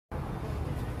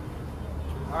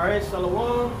Alright,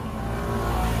 Shalom.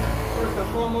 First and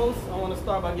foremost, I want to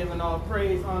start by giving all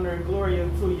praise, honor, and glory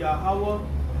unto Yahweh,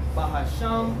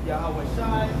 Bahasham, Yahweh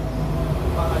Shai,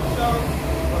 Bahasham,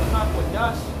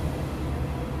 Bahakwadash,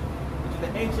 which is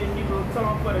the ancient Hebrew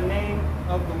term for the name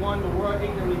of the one the world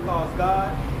ignorantly calls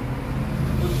God.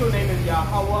 The true name is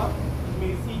Yahweh, which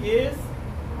means He is.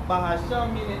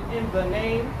 Bahasham meaning in the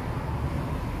name.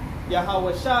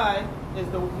 Yahweh Shai is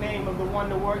the name of the one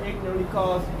the world ignorantly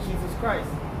calls Jesus Christ,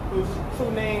 whose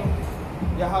true name,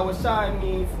 Yahweh Shai,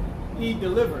 means He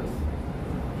delivers.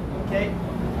 Okay?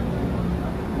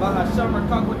 Bahasham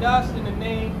Rakakwadash in the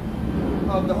name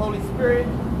of the Holy Spirit.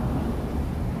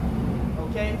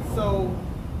 Okay, so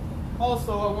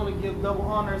also I want to give double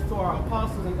honors to our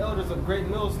apostles and elders of Great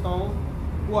Millstone,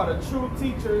 who are the true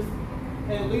teachers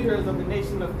and leaders of the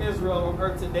nation of Israel on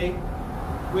earth today,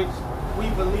 which we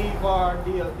believe are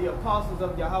the apostles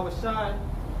of Yahweh Shai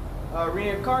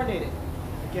reincarnated,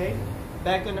 okay,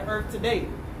 back on the earth today.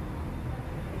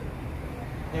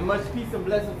 And much peace and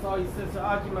blessings to all you sister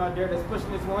Ajima out there that's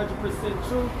pushing this 100%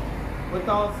 truth with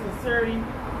all sincerity,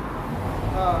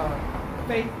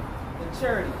 faith, and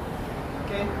charity,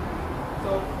 okay?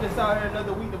 So this out here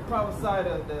another week to prophesy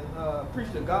to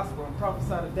preach the gospel and prophesy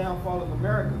the downfall of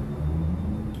America.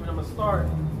 And I'm going to start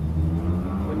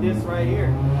with this right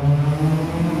here.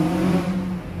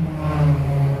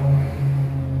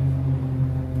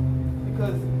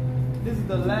 Because this is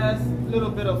the last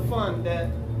little bit of fun that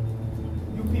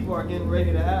you people are getting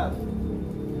ready to have.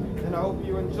 And I hope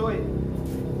you enjoy it.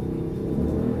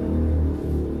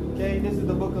 Okay, this is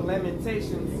the book of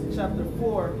Lamentations, chapter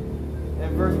 4,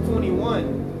 and verse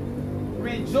 21.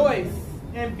 Rejoice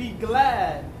and be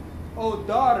glad, O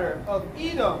daughter of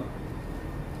Edom,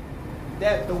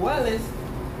 that dwellest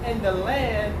in the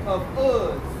land of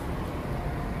Uz.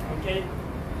 Okay,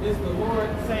 this is the Lord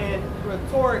saying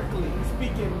rhetorically, he's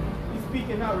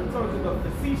speaking not rhetorically but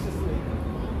facetiously.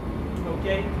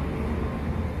 Okay,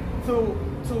 to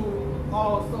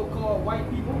all so-called white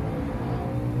people.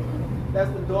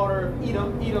 That's the daughter of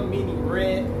Edom. Edom meaning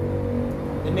red.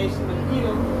 The nation of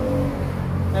Edom,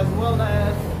 as well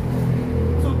as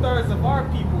 2/3 of our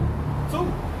people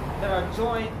too, that are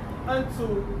joined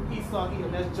unto Esau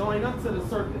Edom, that's joined unto the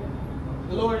serpent.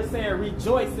 The Lord is saying,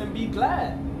 rejoice and be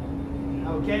glad.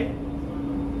 Okay?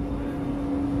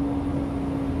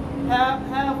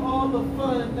 Have all the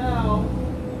fun now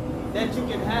that you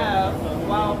can have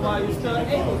while you're still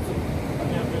able to.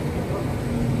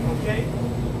 Okay?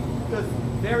 Because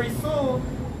very soon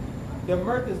the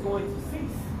mirth is going to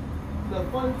cease. The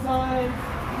fun times,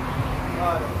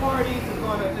 the parties,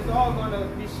 it's all gonna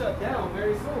be shut down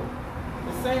very soon.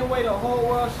 The same way the whole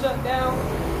world shut down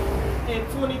in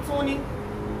 2020,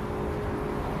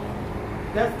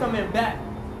 that's coming back.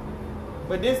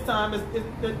 But this time,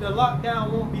 the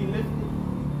lockdown won't be lifted.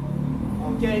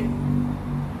 Okay?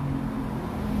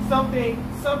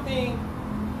 Something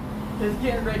is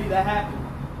getting ready to happen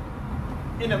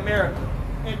in America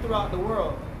and throughout the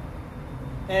world.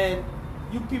 And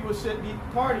you people should be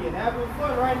partying, having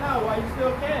fun right now while you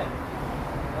still can.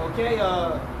 Okay?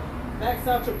 Max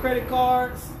out your credit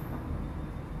cards.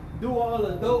 Do all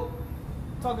the dope.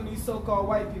 Talking to these so-called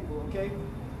white people, okay?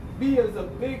 Be as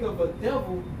big of a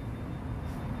devil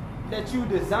that you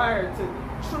desire to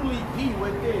truly be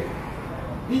within.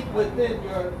 Deep within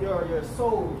your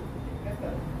soul.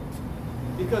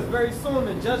 Because very soon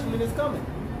the judgment is coming.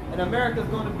 And America's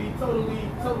going to be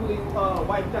totally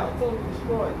wiped out, totally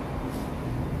destroyed.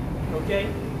 Okay?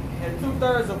 And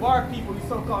 2/3 of our people, these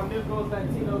so-called Negroes,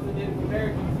 Latinos, and Native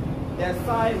Americans, that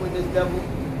side with this devil,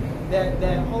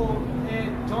 that hold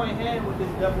hand, join hand with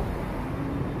this devil,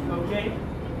 okay,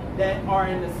 that are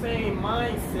in the same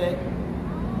mindset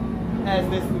as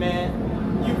this man.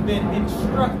 You've been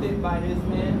instructed by this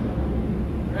man,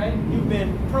 right? You've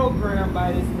been programmed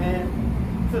by this man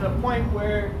to the point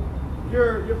where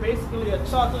you're basically a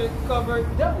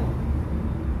chocolate-covered devil.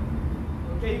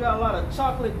 Okay, you got a lot of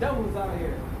chocolate devils out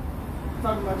here. I'm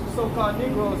talking about your so-called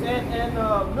Negroes and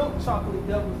milk chocolate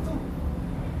devils too.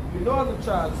 Your northern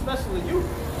tribes, especially you.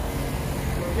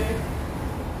 Okay?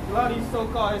 A lot of these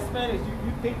so-called Hispanics,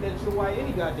 you think that you're white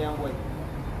any goddamn way.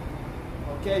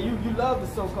 Okay? You love the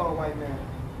so-called white man.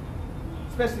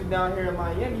 Especially down here in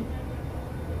Miami.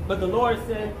 But the Lord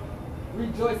said,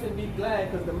 rejoice and be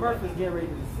glad because the mirth is getting ready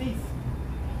to cease.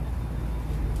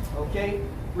 Okay?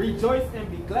 Rejoice and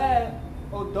be glad,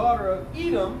 O daughter of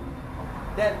Edom,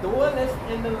 that dwellest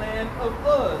in the land of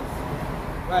Uz.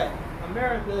 Right.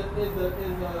 America is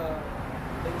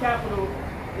the capital,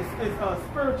 is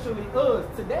spiritually Uz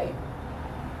today.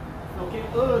 Okay,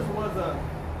 Uz was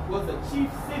a chief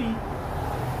city,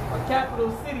 a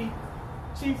capital city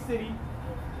chief city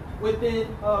within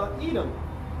Edom,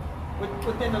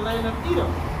 within the land of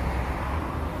Edom.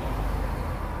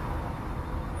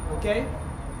 Okay?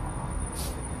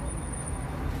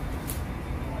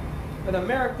 But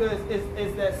America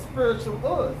is that spiritual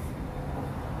Uz.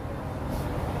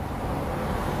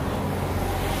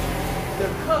 The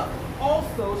cup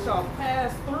also shall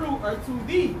pass through unto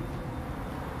thee.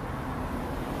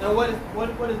 Now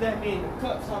what does that mean? The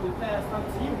cup shall be passed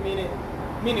unto you,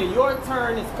 meaning your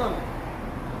turn is coming.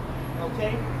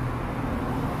 Okay?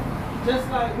 Just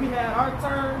like we had our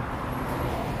turn,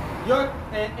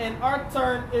 and our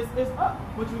turn is up,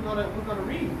 which we're gonna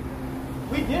read.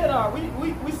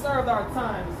 We served our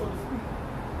time, so to speak.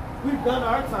 We've done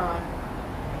our time.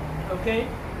 Okay?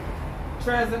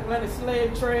 Transatlantic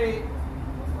slave trade,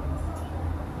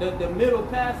 the Middle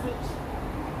Passage,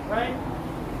 right?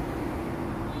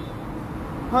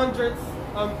 Hundreds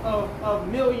of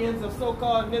millions of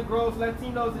so-called Negroes,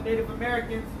 Latinos, and Native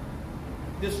Americans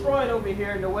destroyed over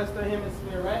here in the Western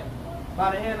Hemisphere, right?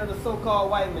 By the hand of the so-called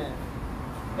white man.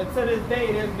 And to this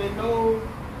day, there's been no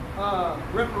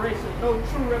reparation, no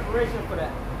true reparation for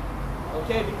that.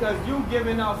 Okay, because you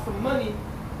giving out some money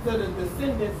to the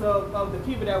descendants of the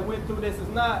people that went through this is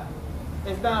not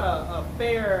a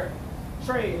fair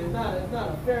trade. It's not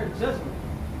a fair judgment.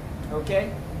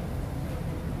 Okay?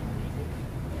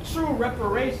 True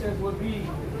reparations would be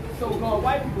so-called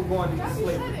white people going into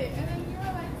slavery.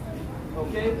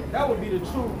 Okay? That would be the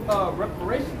true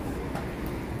reparations.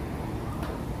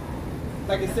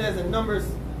 Like it says in Numbers,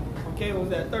 okay, what was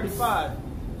that, 35.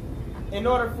 In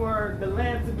order for the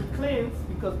land to be cleansed,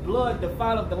 because blood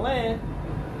defiled the land,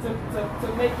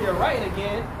 to make it right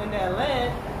again in that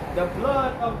land, the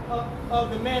blood of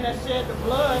the man that shed the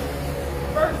blood,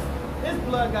 first, his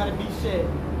blood got to be shed.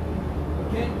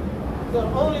 Okay? So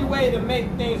the only way to make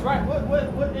things right,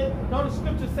 don't the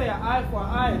scriptures say an eye for an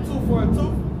eye, a tooth for a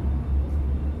tooth?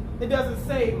 It doesn't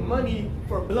say money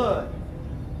for blood.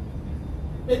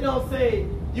 It don't say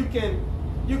you can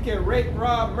rape,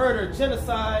 rob, murder,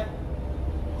 genocide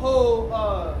whole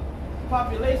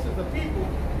populations of people,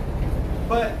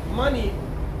 but money,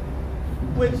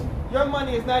 which your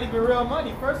money is not even real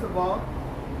money, first of all.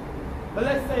 But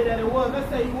let's say that it was. Let's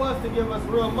say he was to give us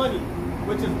real money,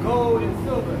 which is gold and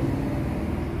silver.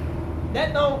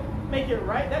 That don't make it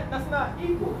right. That's not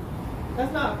equal.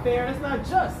 That's not fair. That's not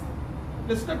just.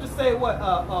 The scriptures say what?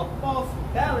 A false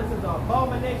balance is an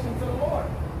abomination to the Lord,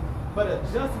 but a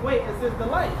just weight is his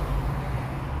delight.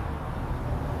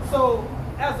 So,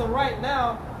 as of right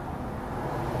now,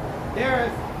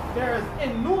 there is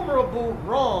innumerable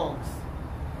wrongs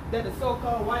that the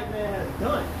so-called white man has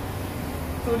done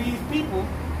to these people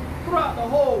throughout the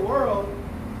whole world,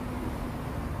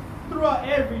 throughout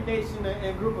every nation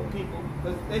and group of people,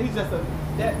 because he's just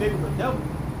that big of a devil.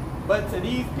 But to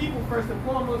these people, first and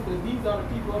foremost, because these are the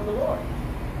people of the Lord.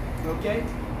 Okay?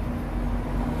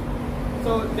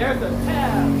 So there's a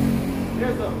tab,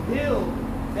 there's a bill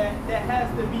that has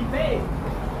to be paid.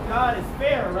 God is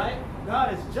fair, right?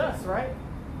 God is just, right?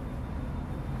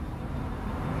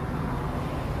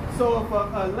 So if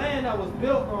a land that was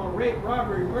built on rape,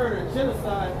 robbery, murder,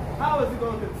 genocide, how is it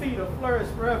going to continue to flourish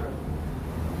forever?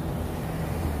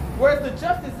 Where's the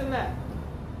justice in that?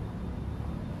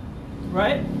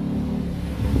 Right?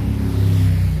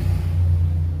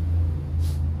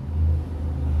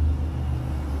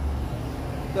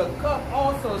 The cup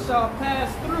also shall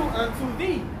pass through unto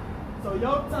thee. So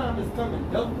your time is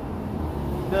coming double.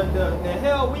 The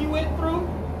hell we went through,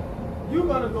 you're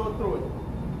going to go through it.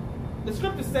 The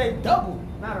scriptures say double,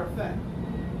 matter of fact.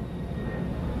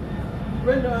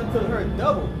 Render unto her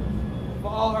double for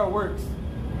all her works.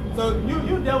 So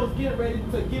you devils get ready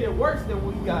to get it worse than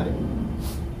we got it.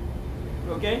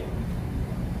 Okay?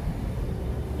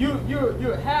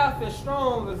 You're half as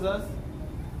strong as us,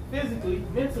 physically,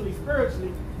 mentally,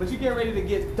 spiritually, but you get ready to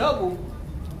get double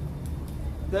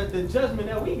the judgment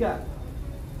that we got.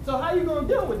 So how you going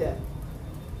to deal with that?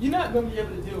 You're not going to be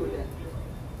able to deal with that.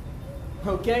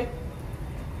 Okay?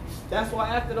 That's why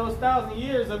after those 1,000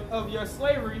 years of your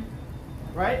slavery,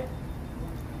 right?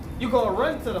 You're going to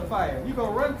run to the fire. You're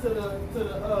going to run to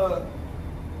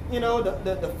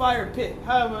the fire pit,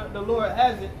 however the Lord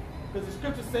has it. Because the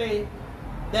scriptures say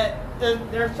that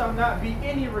there shall not be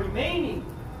any remaining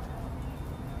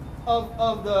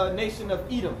of the nation of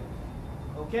Edom.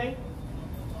 Okay?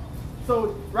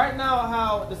 So right now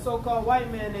how the so-called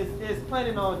white man is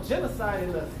planning on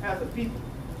genociding us as a people.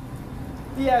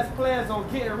 He has plans on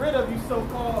getting rid of you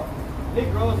so-called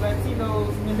Negroes, Latinos,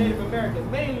 and Native Americans.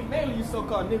 Mainly you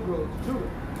so-called Negroes, Judah.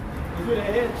 Because you're the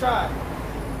head tribe.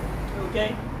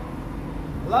 Okay?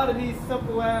 lot of these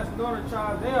simple ass northern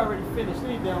tribes, they already finished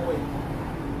any damn way.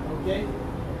 Okay?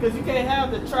 Because you can't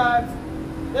have the tribes.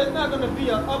 There's not going to be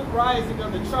an uprising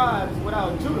of the tribes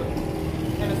without Judah.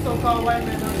 And the so-called white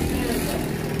man understands that.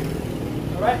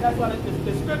 Alright? That's why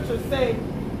the scriptures say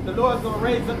the Lord's going to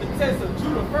raise up the tents of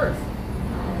Judah first.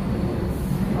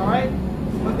 Alright?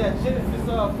 But that Genesis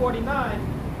 49,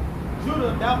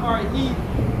 Judah, thou art he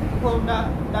whom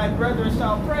thy brethren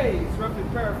shall praise. Roughly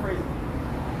paraphrasing.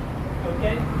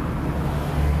 Okay?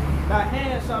 Thy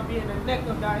hand shall be in the neck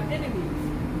of thy enemies.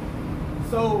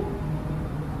 So,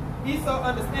 Esau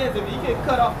understands if he can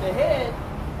cut off the head,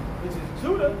 which is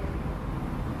Judah,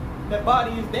 the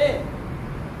body is dead.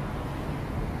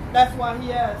 That's why he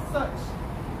has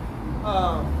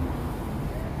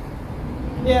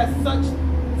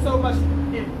so much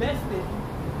invested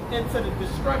into the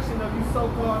destruction of you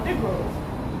so-called Negroes.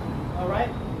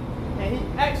 Alright? And he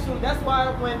actually, that's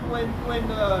why when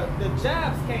the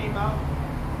jabs came out,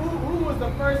 who was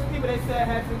the first people they said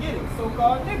had to get it?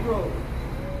 So-called Negroes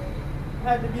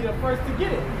had to be the first to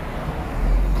get it.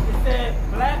 It said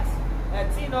blacks,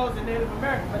 Latinos, and Native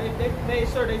Americans, but they made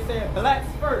sure they said blacks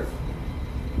first.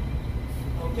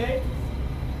 Okay?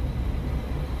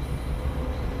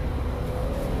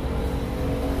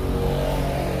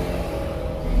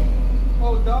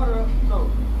 O daughter of, no.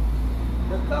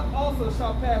 The cup also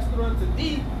shall pass through unto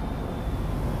thee.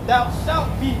 Thou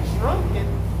shalt be drunken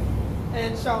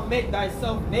and shalt make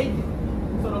thyself naked.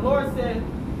 So the Lord said,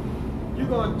 you're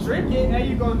going to drink it, and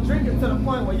you're going to drink it to the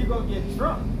point where you're going to get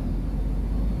drunk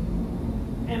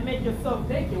and make yourself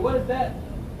naked. What is that?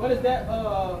 What is that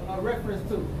a reference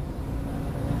to?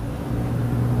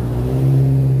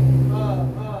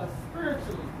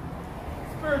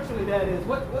 Spiritually, that is.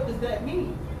 What does that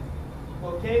mean?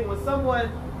 Okay, when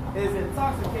someone is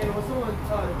intoxicated, when someone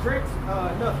drinks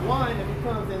enough wine and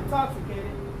becomes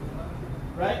intoxicated,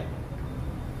 right?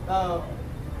 A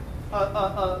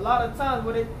lot of times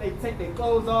when they take their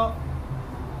clothes off,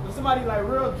 when somebody like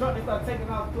real drunk, they start taking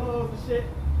off clothes and shit.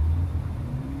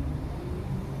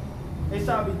 They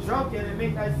shall be drunken and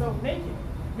make thyself naked.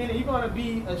 Meaning you're going to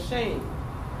be ashamed.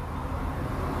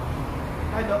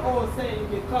 Like the old saying, you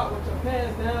get caught with your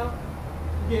pants down,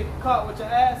 you get caught with your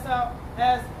ass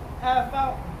half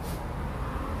out.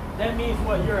 That means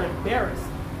what? You're embarrassed.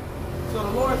 So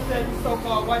the Lord said these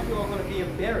so-called white people are going to be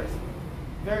embarrassed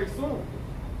very soon.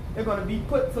 They're going to be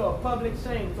put to a public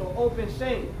shame, to an open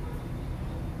shame.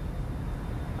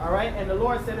 Alright? And the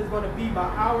Lord said it's going to be by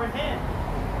our hand.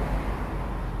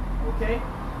 Okay?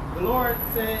 The Lord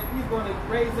said he's going to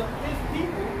raise up his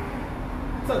people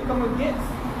to come against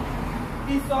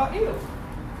Esau Edom.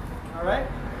 Alright?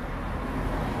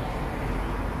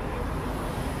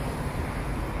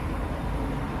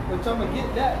 Which I'm going to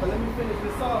get that, but let me finish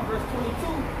this off. Verse 22.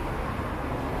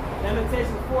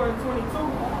 Lamentations 4 and 22.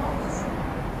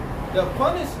 The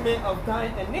punishment of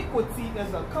thine iniquity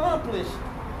is accomplished,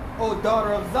 O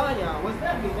daughter of Zion. What's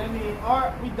that mean? That means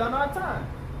we've done our time.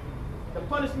 The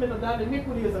punishment of thine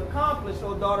iniquity is accomplished,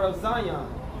 O daughter of Zion.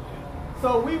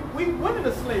 So we went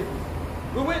into slavery.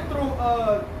 We went through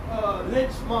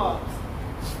lynch mobs.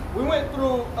 We went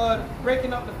through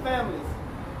breaking up the families.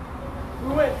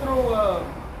 We went through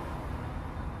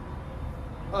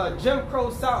Jim Crow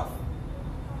South.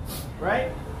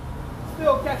 Right?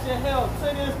 Still catching hell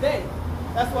to this day.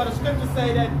 That's why the scriptures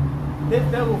say that this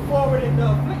devil forward in the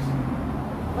affliction.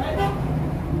 Right?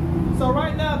 So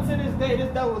right now, to this day,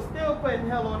 this devil is still putting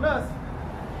hell on us,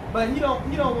 but he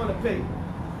don't want to pay.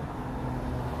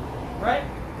 Right?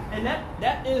 And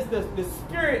that is the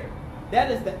spirit, that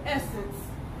is the essence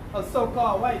of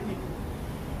so-called white people.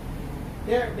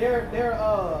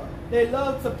 They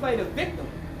love to play the victim.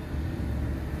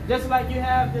 Just like you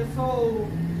have this whole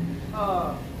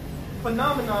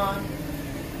phenomenon,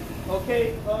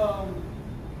 okay,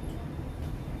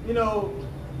 you know,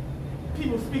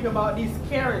 people speak about these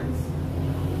Karens.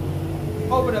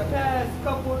 Over the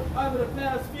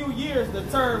past few years, the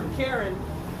term Karen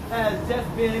has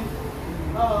just been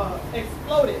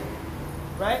exploded,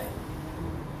 right?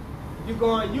 You go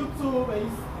on YouTube and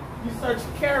you search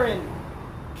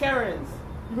Karens,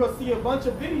 you're gonna see a bunch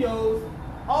of videos,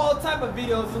 all type of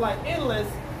videos, like endless,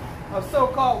 of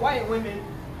so-called white women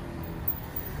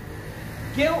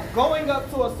going up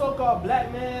to a so-called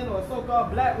black man or a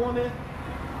so-called black woman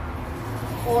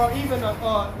or even a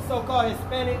so-called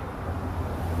Hispanic,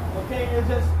 okay, and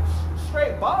just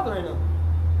straight bothering them,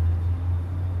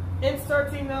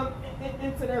 inserting them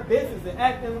into their business and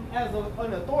acting as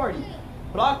an authority,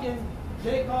 blocking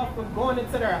Jacob from going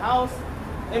into their house.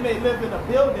 They may live in a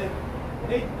building,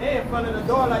 they in front of the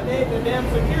door like they the damn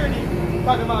security,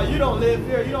 talking about you don't live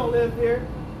here, you don't live here.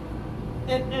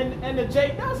 and the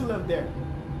Jake does live there,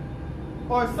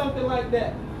 or something like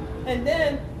that. And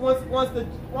then once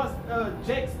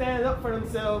Jake stands up for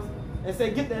themselves and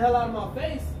say, "Get the hell out of my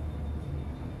face,"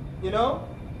 you know,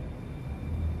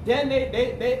 then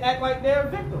they act like they're a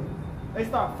victim. They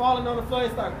start falling on the floor. They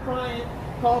start crying.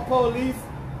 Call police.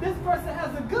 This person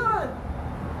has a gun.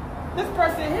 This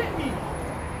person hit me,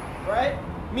 right?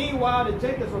 Meanwhile, the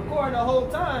Jake is recording the whole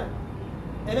time,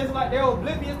 and it's like they're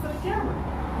oblivious to the camera,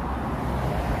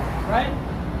 right?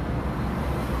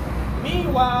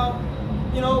 Meanwhile,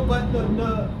 you know, but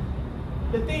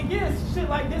the thing is, shit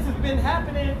like this has been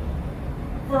happening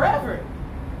forever.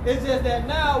 It's just that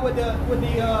now with the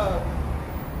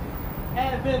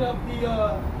advent of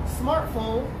the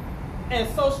smartphone and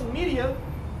social media,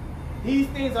 these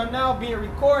things are now being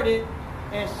recorded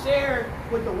and shared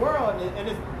with the world, and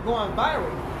it's going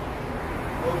viral.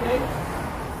 Okay?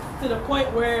 To the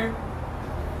point where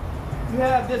you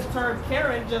have this term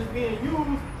Karen just being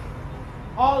used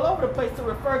all over the place to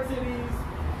refer to these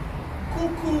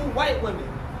cuckoo white women,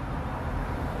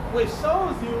 which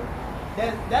shows you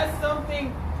that that's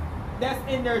something that's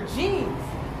in their genes.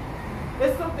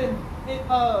 It's something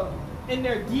in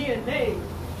their DNA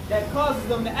that causes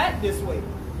them to act this way.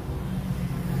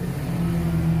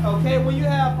 Okay, when you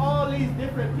have all these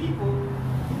different people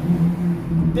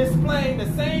displaying the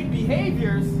same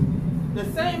behaviors, the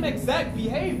same exact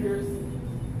behaviors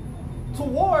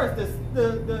towards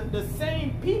the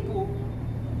same people,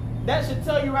 that should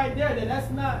tell you right there that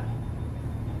that's not,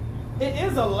 it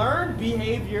is a learned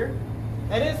behavior.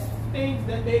 It is things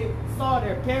that they saw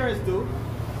their parents do,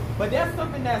 but that's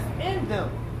something that's in them.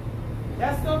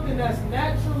 That's something that's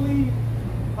naturally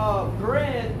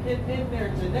bred in their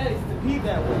genetics to be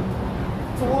that way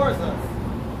towards us.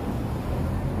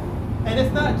 And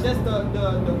it's not just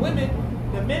the women,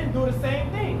 the men do the same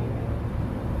thing.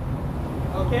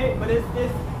 Okay, but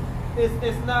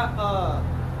it's not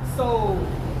so,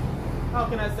 how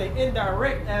can I say,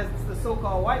 indirect as the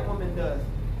so-called white woman does,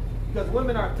 because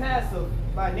women are passive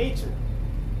by nature.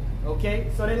 Okay,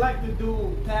 so they like to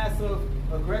do passive,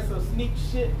 aggressive, sneak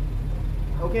shit.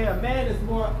 Okay, a man is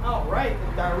more outright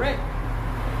and direct,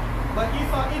 but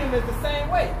Esau Edom is the same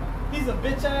way. He's a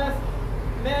bitch ass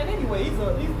man anyway. He's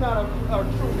not a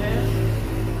true man.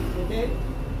 Okay,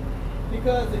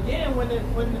 because again, when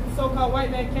the so-called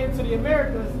white man came to the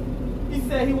Americas, he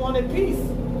said he wanted peace,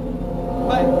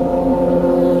 but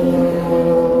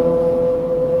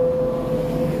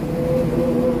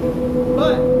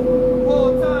the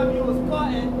whole time he was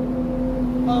plotting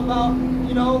about,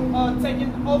 you know,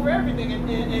 taking over everything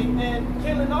and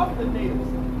killing off the natives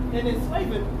and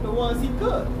enslaving the ones he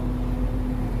could,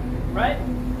 right?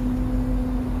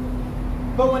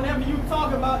 But whenever you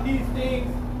talk about these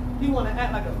things, you want to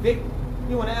act like a victim.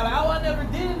 You want to act like, oh, I never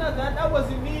did nothing. That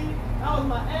wasn't me. That was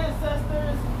my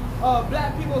ancestors.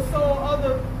 Black people sold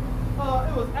other,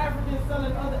 it was Africans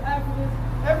selling other Africans.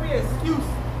 Every excuse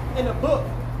in the book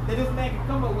that this man can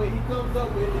come up with, he comes up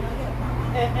with it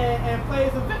and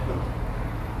plays a victim.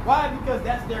 Why? Because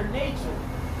that's their nature.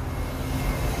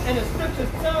 And the scriptures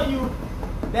tell you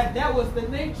that that was the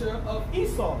nature of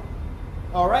Esau.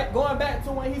 All right, going back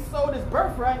to when he sold his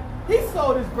birthright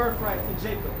to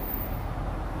Jacob.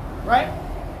 Right?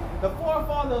 The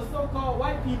forefather of so-called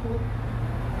white people,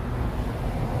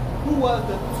 who was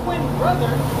the twin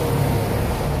brother,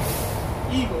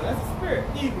 eagle, that's a spirit,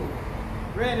 eagle,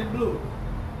 red and blue.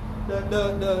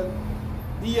 The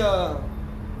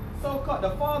so-called,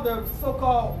 the father of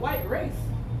so-called white race,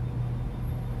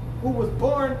 who was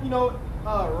born, you know,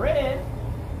 red.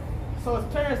 So his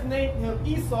parents named him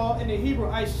Esau, in the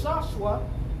Hebrew Ishashua,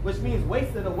 which means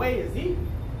wasted away is he.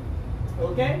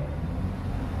 Okay?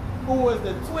 Who was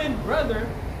the twin brother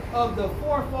of the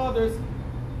forefathers,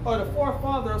 or the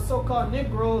forefather of so-called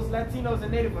Negroes, Latinos,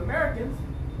 and Native Americans.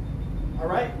 All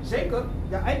right? Jacob,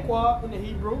 the Aikwa in the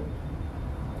Hebrew,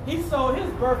 he sold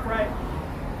his birthright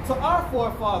to our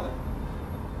forefather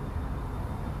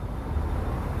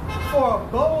for a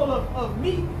bowl of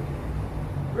meat,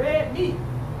 red meat.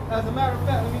 As a matter of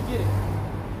fact, let me get it.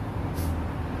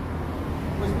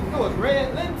 It was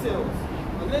red lentils,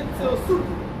 a lentil soup,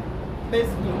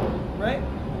 basically, right?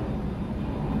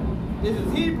 This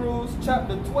is Hebrews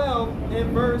chapter 12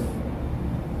 and verse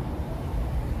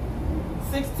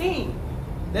 16.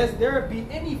 Lest there be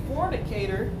any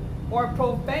fornicator or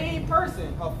profane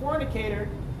person. A fornicator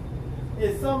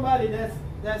is somebody that's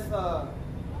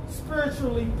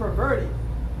spiritually perverted.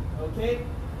 Okay?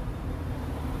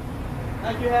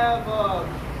 Like you have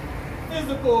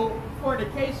physical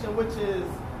fornication, which is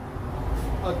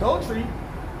adultery.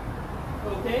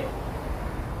 Okay?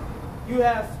 You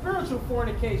have spiritual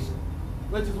fornication,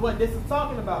 which is what this is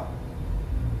talking about.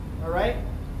 All right?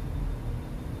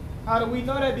 How do we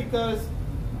know that? Because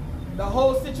the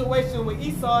whole situation with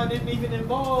Esau didn't even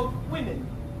involve women,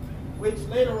 which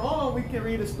later on we can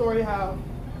read a story how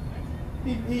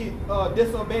he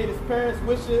disobeyed his parents'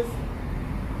 wishes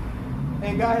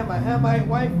and got him a Hamite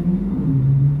wife.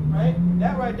 Right?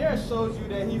 That right there shows you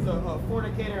that he's a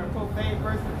fornicator and profane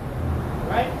person.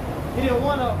 Right? He didn't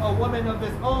want a woman of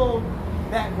his own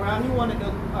background. He wanted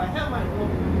a Hamite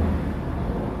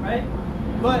woman. Right?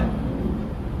 But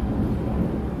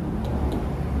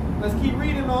let's keep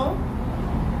reading on.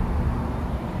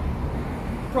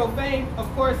 Profane,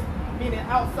 of course, meaning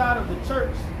outside of the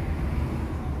church.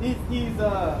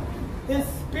 His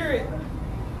spirit,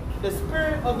 the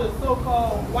spirit of the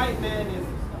so-called white man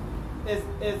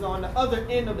is on the other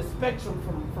end of the spectrum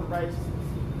from righteousness.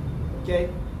 Okay?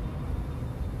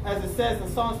 As it says in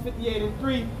Psalms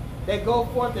 58:3, they go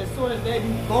forth as soon as they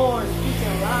be born,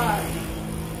 speaking lies.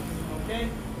 Okay?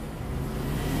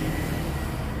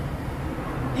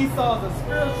 Esau is a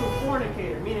spiritual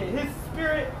fornicator, meaning his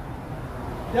spirit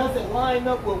doesn't line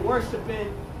up with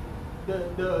worshiping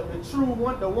the true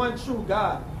one, the one true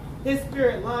God. His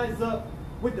spirit lines up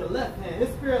with the left hand. His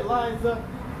spirit lines up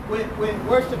with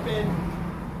worshiping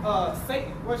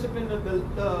Satan, worshiping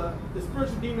the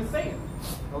spiritual demon Satan.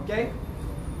 Okay?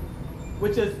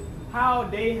 Which is how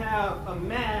they have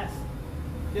amassed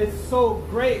this so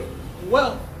great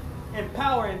wealth and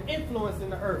power and influence in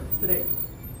the earth today.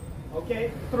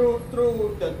 Okay?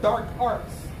 Through the dark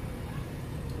arts.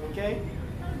 Okay?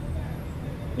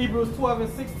 Hebrews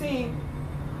 12:16,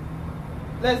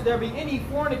 lest there be any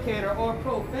fornicator or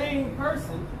profane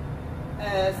person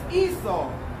as Esau.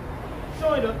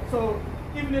 Showing up, so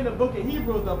even in the book of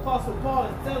Hebrews, the Apostle Paul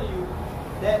is telling you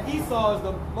that Esau is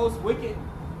the most wicked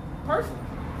person.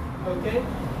 Okay?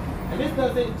 And this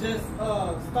doesn't just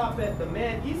stop at the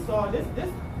man Esau.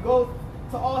 This goes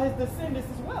to all his descendants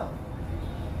as well.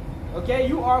 Okay?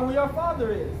 You are who your father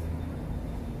is.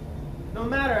 No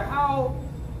matter how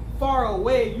far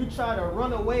away you try to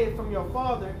run away from your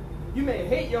father, you may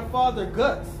hate your father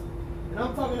guts. And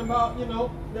I'm talking about,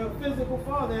 the physical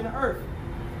father in the earth.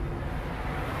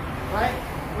 Right?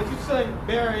 But you shouldn't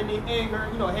bear any anger,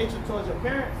 hatred towards your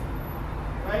parents.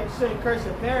 Right? You shouldn't curse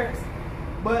your parents.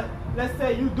 But let's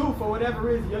say you do, for whatever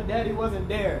reason, your daddy wasn't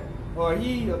there, or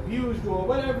he abused you, or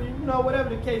whatever, whatever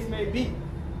the case may be.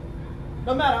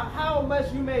 No matter how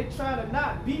much you may try to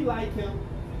not be like him,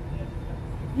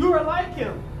 you are like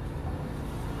him.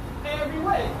 Every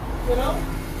way,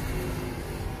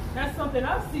 That's something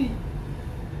I see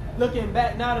looking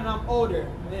back now that I'm older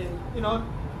and,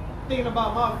 thinking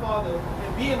about my father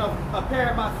and being a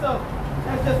parent myself.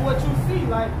 That's just what you see.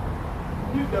 Like,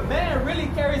 the man really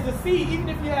carries the seed, even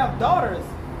if you have daughters.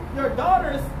 Your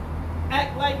daughters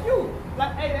act like you.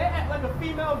 Like, hey, they act like a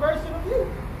female version of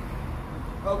you.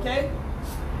 Okay?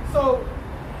 So,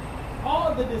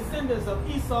 all the descendants of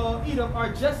Esau, Edom,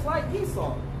 are just like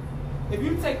Esau. If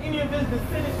you take any of his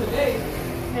descendants today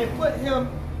and put him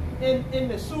in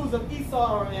the shoes of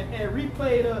Esau and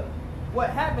replay what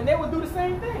happened, they would do the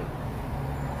same thing.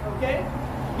 Okay?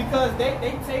 Because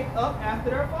they take up after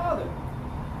their father.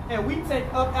 And we take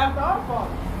up after our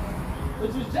father,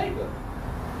 which is Jacob.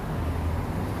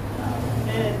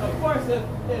 And of course, if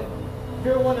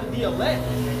you're one of the elect,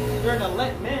 you're an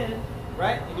elect man,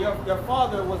 right? And your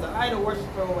father was an idol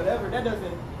worshiper or whatever, that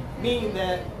doesn't mean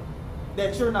that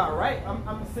you're not right.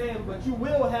 I'm saying, but you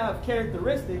will have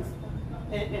characteristics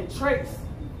and traits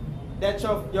that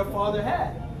your father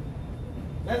had.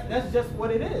 That's just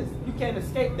what it is. You can't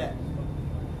escape that.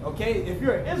 Okay? If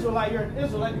you're an Israelite, you're an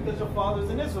Israelite because your father's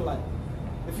an Israelite.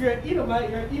 If you're an Edomite,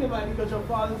 you're an Edomite because your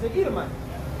father's an Edomite.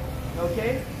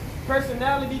 Okay?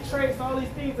 Personality traits, all these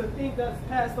things are things that's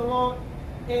passed along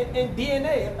in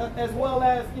DNA, as well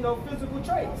as, physical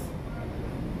traits.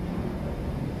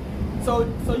 So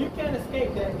you can't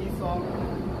escape that, Esau.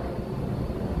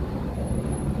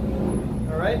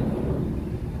 All right?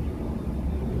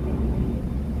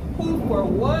 Who for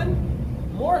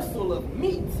one morsel of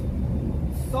meat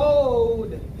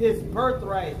sold his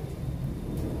birthright.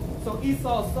 So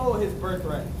Esau sold his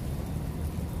birthright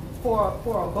for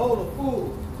a bowl of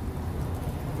food.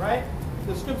 Right?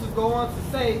 The scriptures go on to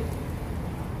say,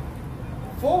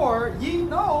 for ye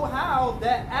know how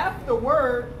that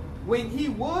afterward, when he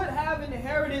would have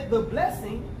inherited the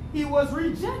blessing, he was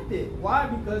rejected. Why?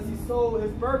 Because he sold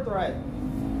his birthright.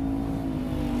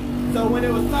 So when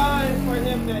it was time for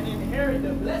him to inherit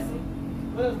the blessing,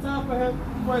 when it was time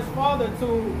for his father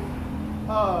to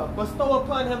bestow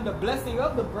upon him the blessing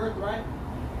of the birthright,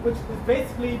 which is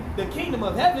basically the kingdom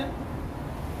of heaven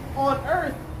on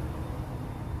earth,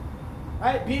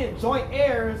 right, being joint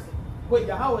heirs with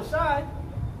Yahweh Shai,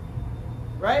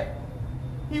 right,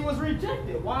 he was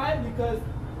rejected. Why? Because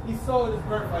he sold his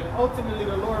birthright. And ultimately,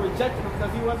 the Lord rejected him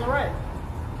because he wasn't right.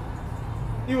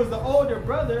 He was the older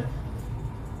brother,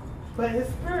 but his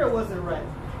spirit wasn't right.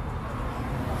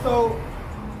 So,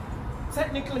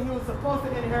 technically, he was supposed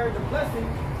to inherit the blessing,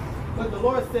 but the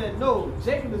Lord said, no,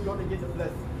 Jacob is going to get the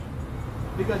blessing.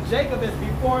 Because Jacob is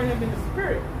before him in the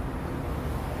spirit.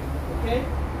 Okay?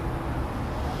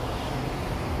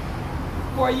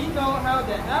 For ye know how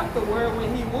that afterward,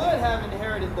 when he would have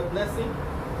inherited the blessing,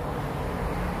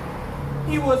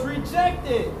 he was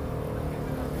rejected.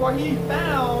 For he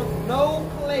found no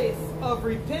place of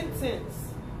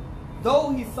repentance,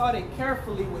 though he sought it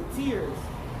carefully with tears.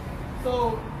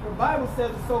 So the Bible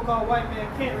says the so-called white man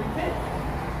can't repent.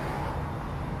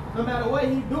 No matter what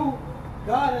he do,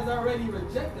 God has already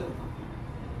rejected him.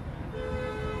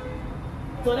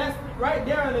 So that's right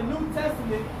there in the New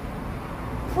Testament,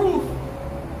 proof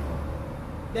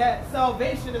that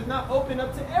salvation is not open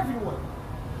up to everyone.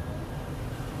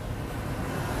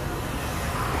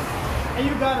 And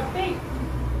you got to think,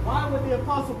 why would the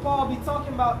Apostle Paul be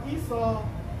talking about Esau,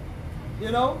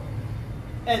 you know,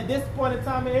 at this point in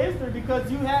time in history? Because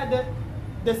you had the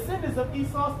descendants of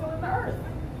Esau still in the earth.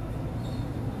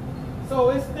 So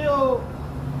it's still,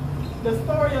 the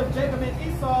story of Jacob and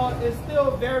Esau is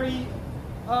still very,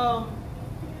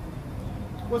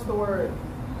 what's the word?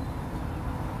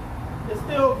 It's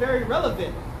still very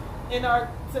relevant in our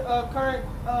current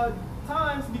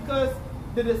times, because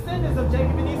the descendants of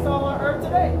Jacob and Esau on earth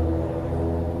today.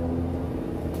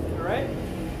 All right?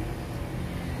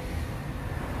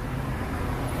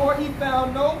 For he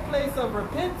found no place of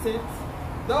repentance,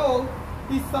 though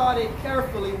he sought it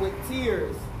carefully with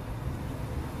tears.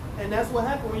 And that's what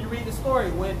happened when you read the story.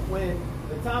 When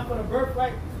the time for the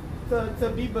birthright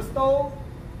to be bestowed,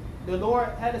 the Lord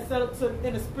had to set up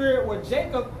in the spirit where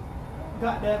Jacob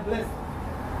got that blessing.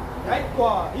 Right?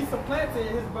 Well, he supplanted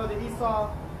his brother Esau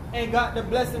and got the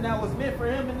blessing that was meant for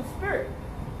him in the spirit.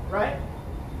 Right?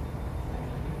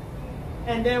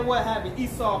 And then what happened?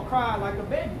 Esau cried like a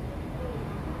baby.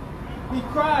 He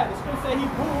cried. The scripture said he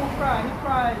boo-hoo cried. He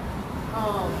cried,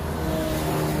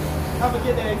 I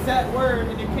forget the exact word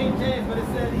in the King James, but it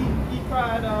said he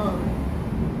cried,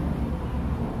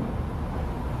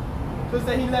 it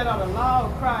said he let out a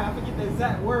loud cry. I forget the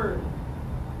exact word.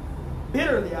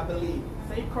 Bitterly, I believe.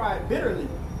 So he cried bitterly.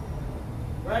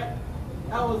 Right?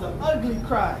 That was an ugly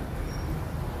cry.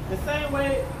 The same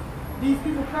way these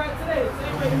people cry today. The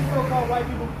same way these so-called white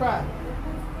people cry.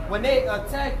 When they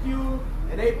attack you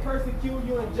and they persecute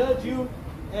you and judge you,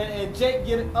 and Jake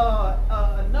get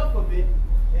enough of it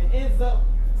and ends up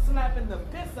slapping the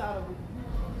piss out of him,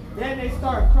 then they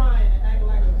start crying and acting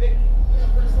like a victim.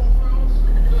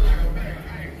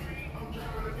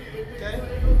 Okay?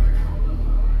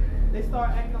 They start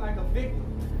acting like a victim.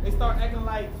 They start acting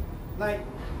like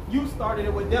you started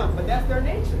it with them, but that's their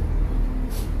nature.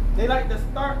 They like to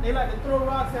throw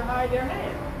rocks and hide their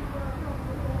hand.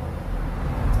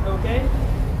 Okay?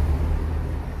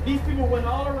 These people went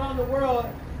all around the world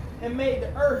and made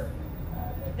the earth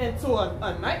into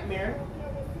a nightmare,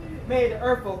 made the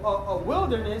earth a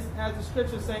wilderness, as the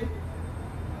scriptures say,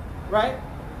 right?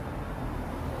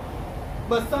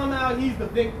 But somehow he's the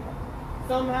victim.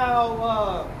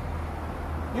 Somehow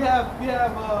you have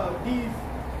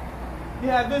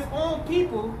this own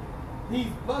people, these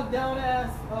bugged down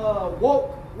ass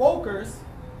wokers,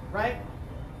 right?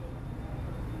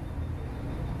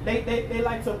 They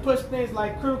like to push things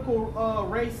like critical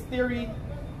race theory.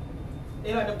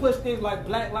 They like to push things like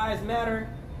Black Lives Matter,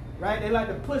 right? They like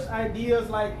to push ideas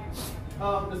like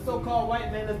the so-called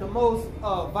white man is the most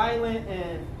violent,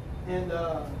 and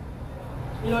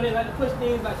you know, they like to push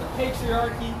things like the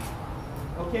patriarchy.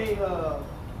 Okay,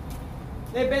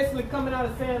 they basically coming out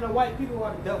and saying the white people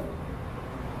are the devil,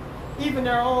 even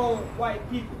their own white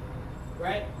people,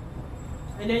 right?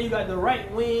 And then you got the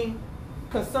right-wing,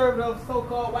 conservative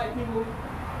so-called white people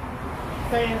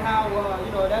saying how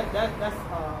you know, that's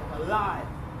a lie.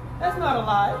 That's not a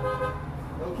lie.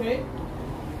 Okay,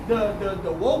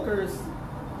 the wokers,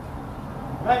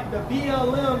 right? The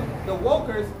BLM, the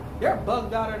wokers, they're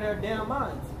bugged out of their damn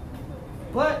minds.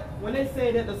 But when they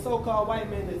say that the so-called white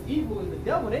man is evil and the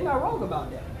devil, they're not wrong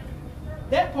about that.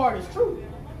 That part is true.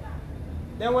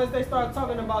 Then once they start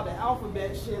talking about the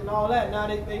alphabet shit and all that, now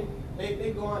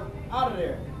they going out of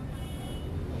there.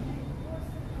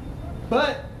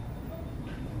 But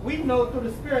we know through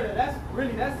the spirit that that's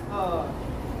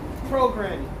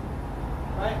programming,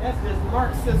 right? That's just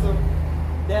Marxism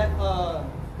that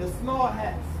the small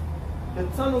hats, the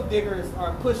tunnel diggers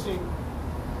are pushing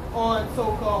on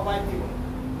so-called white people.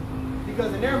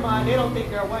 Because in their mind, they don't think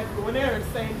they're white people when they're the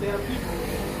same damn people.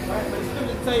 Right? But the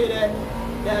scriptures tell you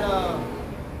that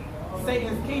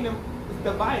Satan's kingdom is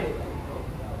divided.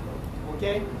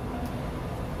 Okay?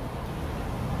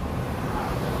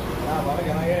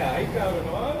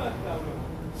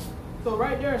 So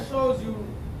right there it shows you,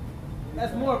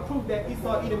 that's more proof that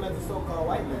Esau Edom as a so-called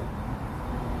white man.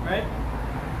 Right?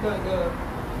 The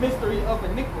mystery of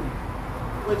iniquity,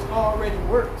 which already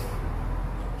works.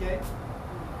 Okay?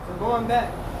 So going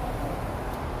back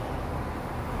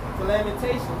to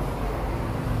Lamentations,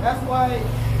 that's why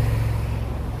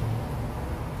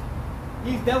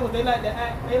these devils, they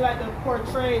like to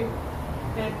portray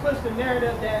and push the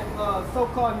narrative that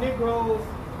so-called Negroes,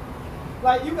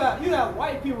 like you got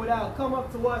white people that will come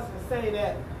up to us and say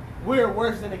that we're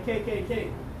worse than the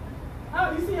KKK.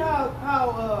 You see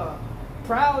how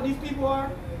proud these people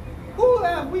are? Who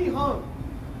have we hung?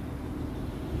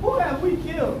 Who have we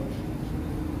killed?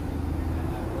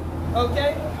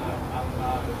 Okay?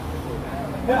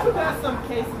 But you got some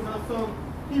cases of some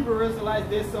Hebrew Israelites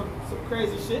did some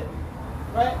crazy shit,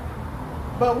 right?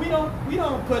 But we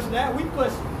don't push that. We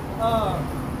push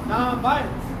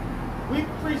non-violence. We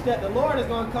preach that the Lord is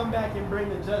going to come back and bring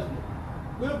the judgment.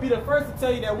 We'll be the first to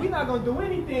tell you that we're not going to do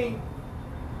anything,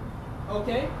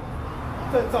 okay,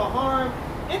 to harm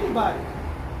anybody.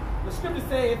 The scriptures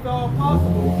say, if all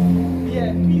possible, be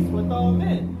at peace with all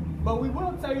men. But we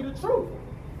will tell you the truth.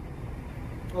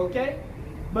 Okay?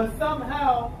 But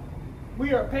somehow,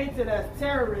 we are painted as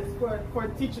terrorists for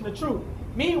teaching the truth.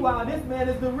 Meanwhile, this man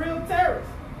is the real terrorist.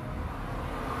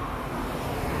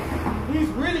 He's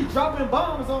really dropping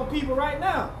bombs on people right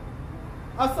now.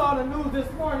 I saw the news this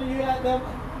morning. You got them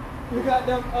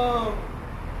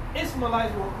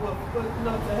Ishmaelites,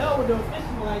 to hell with those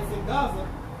Ishmaelites in Gaza.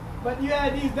 But you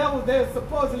had these devils, they're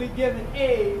supposedly giving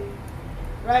aid,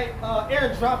 right?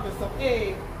 Airdropping some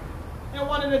aid. And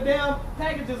one of the damn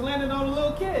packages landed on a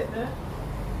little kid, man.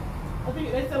 I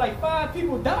think they said like 5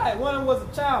 people died. One of them was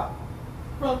a child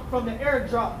from the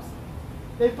airdrops.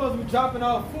 They supposed to be dropping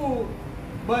off food,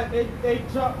 but they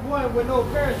dropped one with no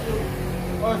parachute.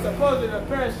 Or supposedly the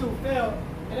parachute fell.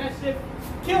 And that shit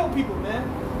killed people, man.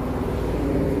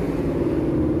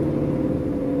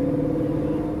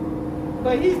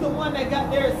 But he's the one that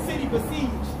got their city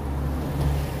besieged.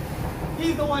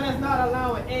 He's the one that's not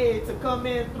allowing aid to come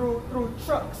in through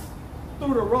trucks,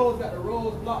 through the roads, got the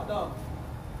roads blocked off.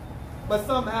 But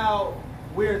somehow,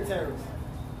 we're terrorists.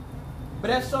 But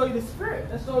that shows you the spirit.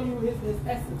 That shows you his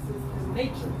essence, his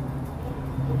nature.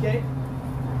 Okay?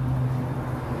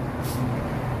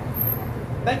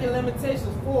 Back in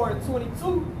Lamentations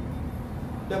 4:22,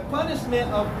 the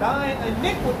punishment of thine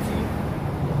iniquity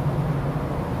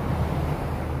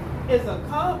is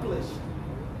accomplished,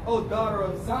 O daughter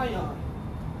of Zion.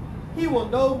 He will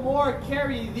no more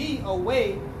carry thee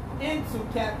away into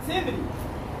captivity.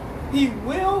 He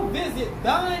will visit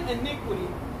thine iniquity,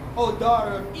 O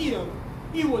daughter of Edom.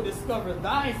 He will discover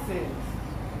thy sins.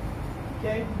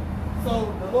 Okay?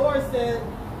 So the Lord said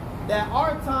that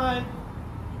our time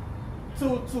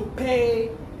to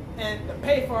pay and to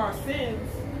pay for our sins,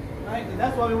 right? And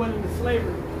that's why we went into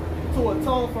slavery, to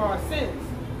atone for our sins.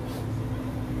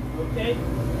 Okay?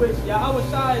 Which Yahweh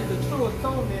Shai is the true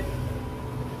atonement.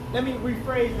 Let me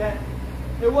rephrase that.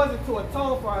 It wasn't to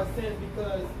atone for our sins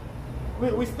because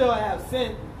we still have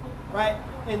sin, right?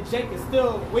 And Jake is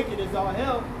still wicked as all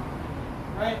hell,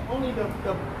 right? Only the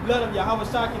blood of Yahweh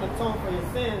Shai can atone for your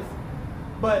sins.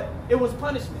 But it was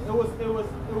punishment. It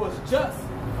was just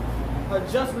a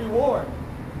just reward.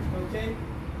 Okay?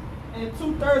 And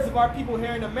 2/3 of our people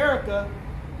here in America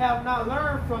have not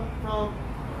learned from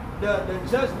the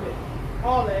judgment,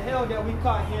 all the hell that we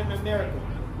caught here in America.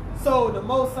 So the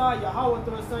Most High, Yahweh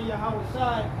through His Son Yahweh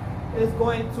Shai, is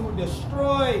going to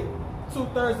destroy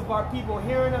 2/3 of our people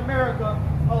here in America,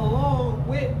 along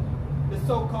with the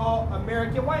so-called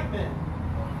American white man.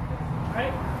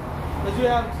 Right? Because you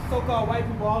have so-called white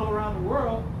people all around the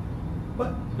world,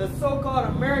 but the so-called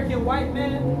American white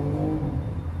man,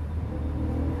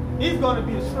 he's going to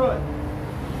be destroyed.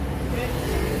 Okay?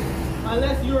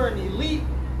 Unless you're an elite,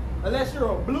 unless you're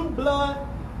a blue blood,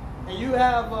 and you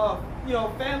have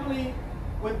family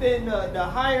within the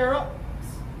higher ups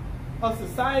of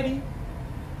society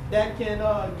that can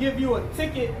give you a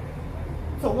ticket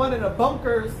to one of the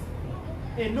bunkers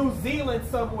in New Zealand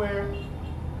somewhere.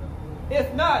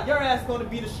 If not, your ass is going to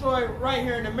be destroyed right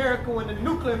here in America when the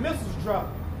nuclear missiles drop.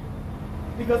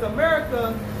 Because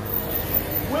America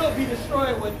will be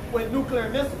destroyed with nuclear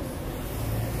missiles,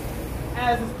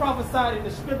 as is prophesied in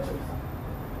the scriptures.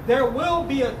 There will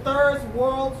be a third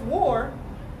world war,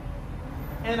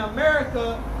 and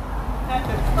America at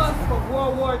the cusp of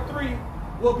World War III,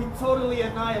 will be totally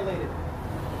annihilated.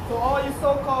 So all you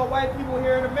so-called white people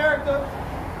here in America,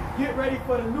 get ready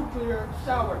for the nuclear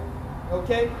shower,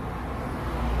 okay?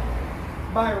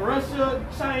 By Russia,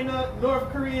 China, North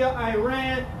Korea,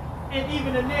 Iran, and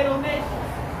even the NATO nations.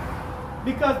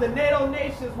 Because the NATO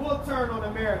nations will turn on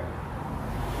America.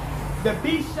 The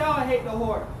beast shall hate the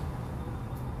whore,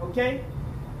 okay?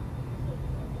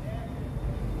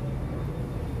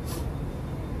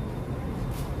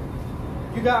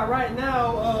 You got right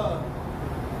now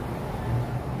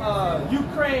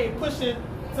Ukraine pushing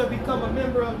to become a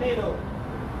member of NATO.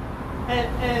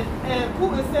 And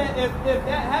Putin said if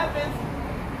that happens,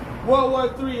 World War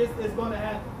III is going to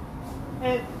happen.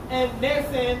 And they're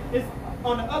saying, it's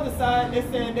on the other side, they're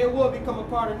saying they will become a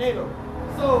part of NATO.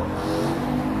 So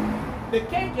the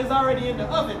cake is already in the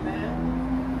oven, man.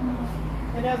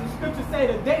 And as the scriptures say,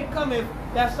 the day cometh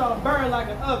that shall burn like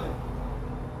an oven.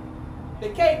 The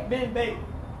cake been baked.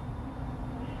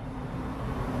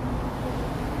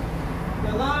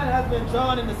 The line has been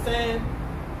drawn in the sand.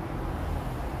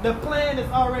 The plan is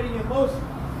already in motion.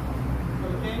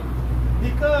 Okay?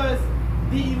 Because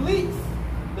the elites,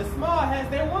 the small hats,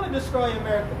 they want to destroy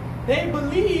America. They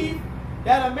believe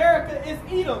that America is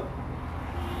Edom.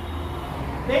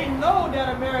 They know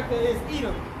that America is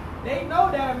Edom. They know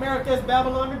that America is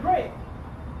Babylon the Great.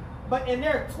 But in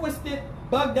their twisted,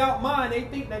 bugged out mind, they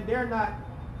think that they're not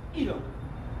Edom.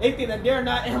 They think that they're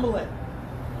not Amalek.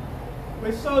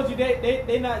 Which shows you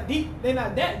they're not deep. They're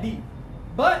not that deep.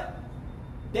 But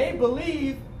they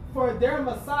believe for their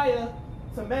Messiah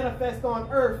to manifest on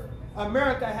earth,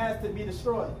 America has to be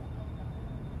destroyed.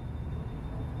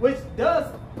 Which does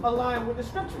align with the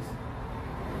scriptures.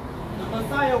 The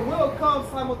Messiah will come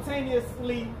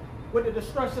simultaneously with the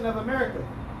destruction of America.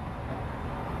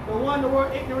 The one the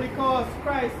world ignorantly calls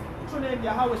Christ, true name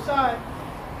Yahweh Shai,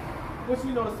 which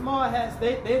you know the small hats,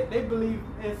 they believe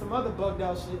in some other bugged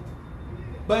out shit.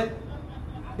 But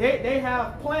they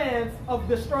have plans of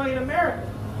destroying America.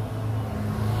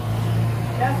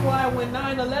 That's why when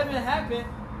 9/11 happened,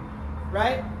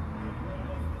 right?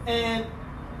 And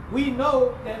we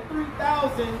know that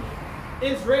 3,000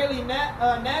 Israeli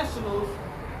nationals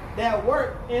that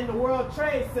work in the World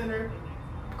Trade Center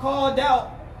called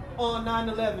out on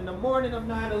 9/11, the morning of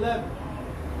 9/11.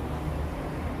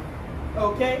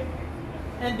 Okay?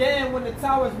 And then when the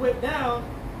towers went down,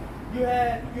 you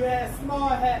had small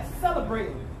hats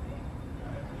celebrating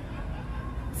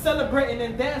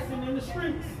and dancing in the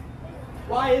streets.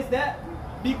 Why is that?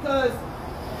 Because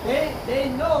they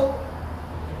know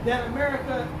that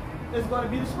America is going to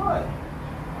be destroyed.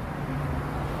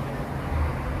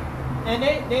 And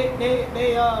they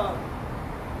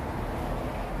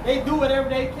do whatever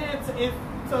they can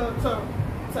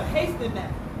to hasten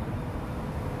that.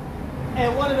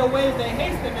 And one of the ways they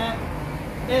hasten that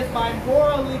is by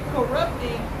morally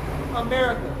corrupting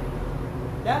America.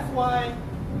 That's why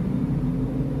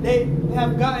they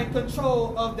have gotten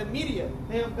control of the media.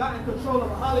 They have gotten control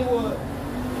of Hollywood,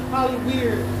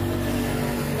 Hollyweird.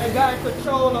 They've gotten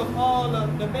control of all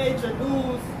of the major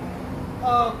news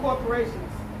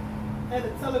corporations and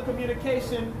the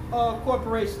telecommunication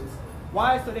corporations.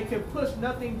 Why? So they can push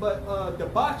nothing but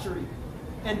debauchery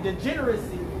and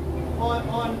degeneracy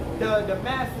on the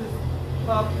masses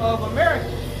of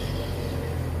Americans.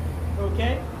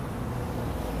 Okay?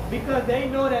 Because they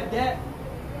know that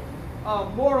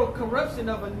moral corruption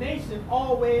of a nation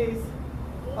always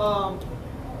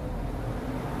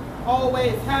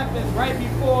happens right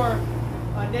before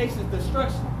a nation's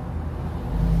destruction.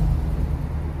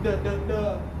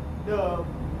 The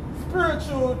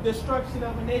spiritual destruction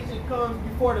of a nation comes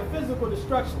before the physical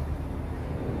destruction.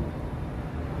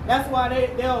 That's why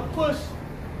they'll push,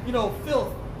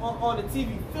 filth on the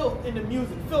TV, filth in the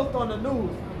music, filth on the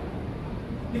news,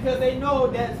 because they know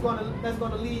that's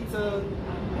gonna lead to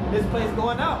this place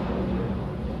going out.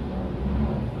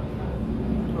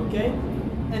 Okay,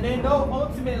 and they know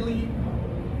ultimately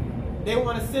they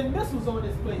want to send missiles on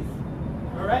this place.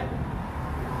 All right.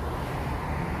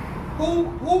 Who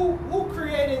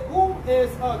is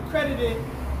credited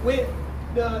with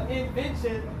the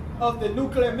invention of the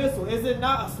nuclear missile? Is it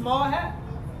not a small hat?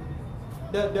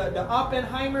 The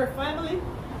Oppenheimer family?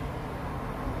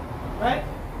 Right?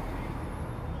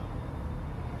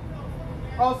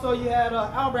 Also, you had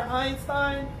Albert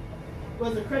Einstein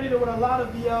was accredited with a lot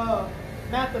of the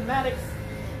mathematics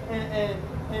and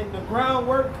the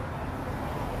groundwork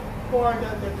for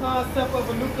the concept of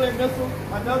a nuclear missile.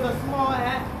 Another small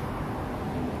hat.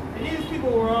 And these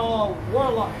people were all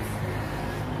warlocks.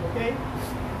 Okay?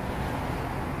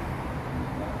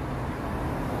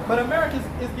 But America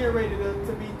is getting ready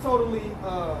to be totally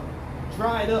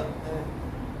dried up. And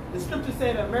the scripture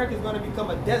said that America is going to become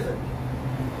a desert.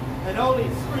 And only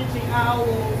screeching owls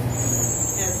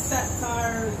and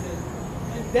satires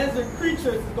and desert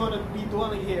creatures is going to be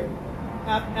dwelling here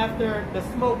after the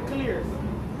smoke clears.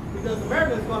 Because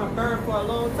America is going to burn for a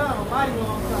long time, a mighty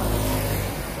long time.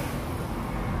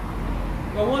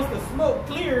 But once the smoke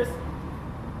clears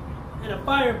and the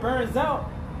fire burns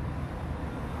out,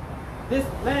 this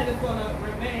land is going to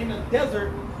remain a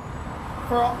desert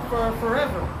for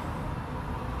forever.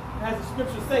 As the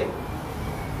scriptures say,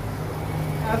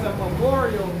 as a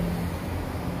memorial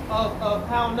of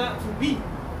how not to be.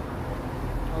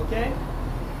 Okay?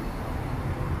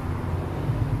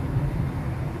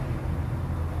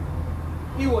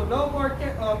 He will no more,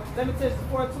 Lamentations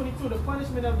 4:22, the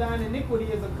punishment of thine iniquity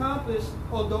is accomplished,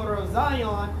 O daughter of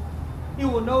Zion. He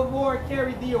will no more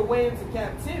carry thee away into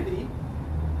captivity.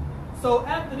 So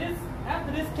after this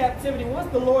captivity,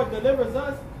 once the Lord delivers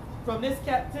us from this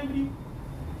captivity,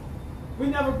 we're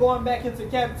never going back into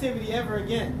captivity ever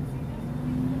again.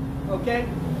 Okay?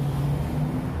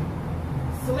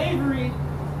 Slavery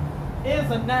is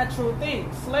a natural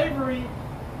thing. Slavery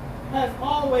has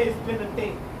always been a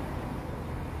thing.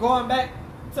 Going back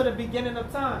to the beginning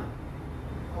of time.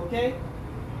 Okay?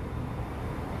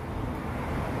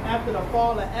 After the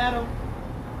fall of Adam,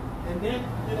 and then,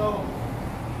 you know,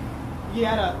 you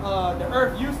had the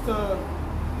earth used to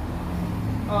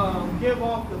give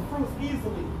off the fruits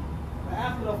easily. But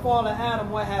after the fall of Adam,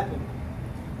 what happened?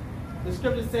 The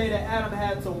scriptures say that Adam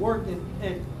had to work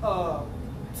and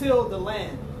till the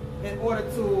land in order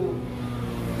to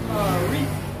reap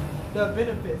the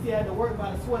benefits. He had to work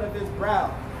by the sweat of his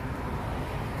brow,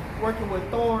 working with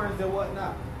thorns and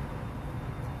whatnot.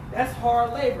 That's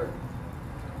hard labor.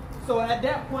 So at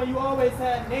that point, you always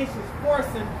had nations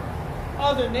forcing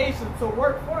other nations to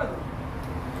work for them.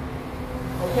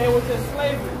 Okay, which is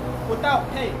slavery, without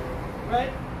pay,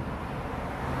 right?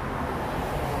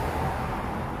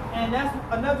 And that's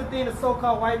another thing the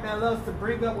so-called white man loves to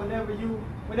bring up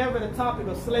whenever the topic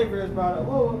of slavery is brought up.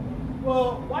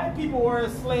 Well, white people were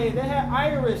enslaved. They had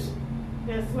Irish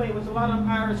enslaved, which a lot of them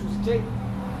Irish was Jacob.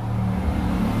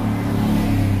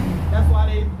 That's why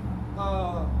they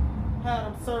had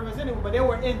them serve as anyway, but they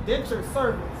were indentured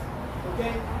servants.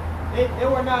 Okay, they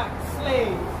were not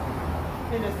slaves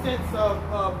in the sense of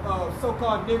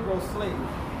so-called Negro slaves.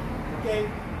 Okay,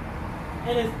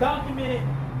 and it's documented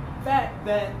fact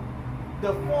that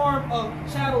the form of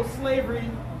chattel slavery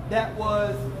that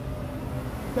was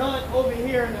done over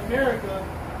here in America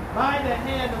by the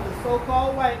hand of the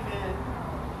so-called white man,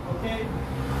 okay,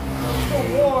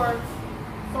 towards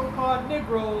so-called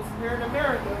Negroes here in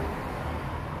America,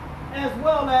 as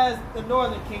well as the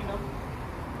Northern Kingdom,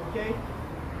 okay,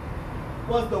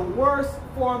 was the worst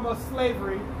form of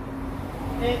slavery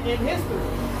in history.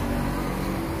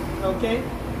 Okay,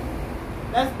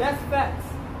 that's facts.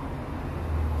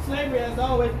 Slavery has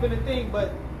always been a thing,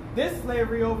 but this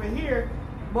slavery over here,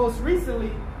 most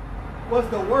recently, was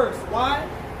the worst. Why?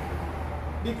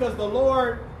 Because the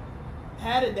Lord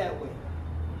had it that way.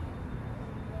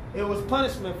 It was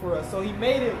punishment for us, so He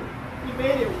made it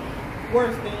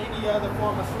worse than any other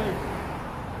form of slavery.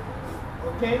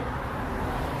 Okay?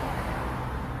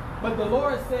 But the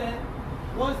Lord said,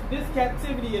 once this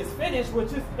captivity is finished,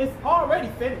 which it's already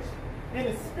finished, in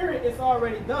the spirit it's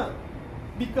already done.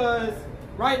 Because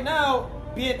right now,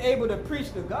 being able to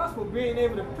preach the gospel, being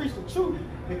able to preach the truth,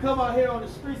 and come out here on the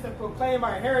streets and proclaim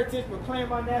our heritage,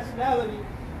 proclaim our nationality,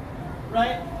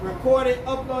 right? Record it,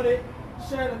 upload it,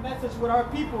 share the message with our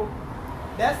people.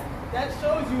 That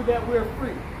shows you that we're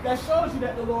free. That shows you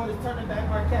that the Lord is turning back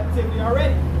our captivity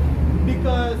already.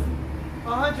 Because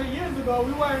 100 years ago,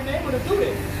 we weren't able to do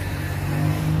this.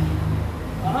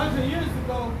 100 years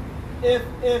ago, if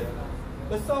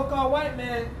the so-called white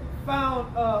man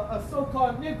found a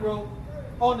so-called Negro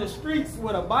on the streets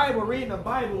with a Bible, reading the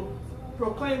Bible,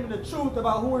 proclaiming the truth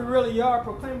about who we really are,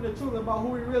 proclaiming the truth about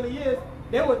who he really is,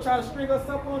 they would try to string us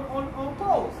up on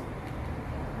poles.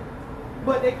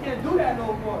 But they can't do that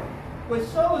no more. Which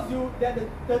shows you that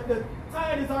the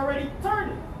tide is already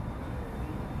turning.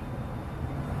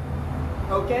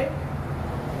 Okay?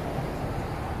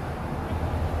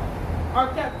 Our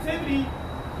captivity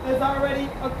is already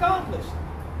accomplished.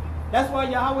 That's why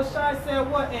Yahweh Shai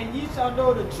said what? And ye shall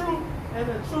know the truth, and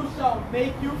the truth shall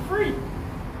make you free.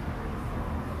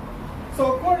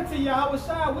 So according to Yahweh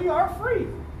Shai, we are free.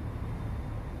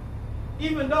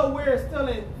 Even though we're still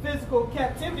in physical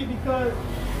captivity because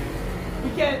we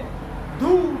can't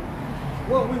do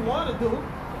what we want to do.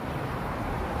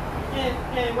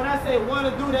 And when I say want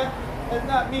to do, that does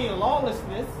not mean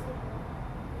lawlessness,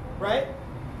 right?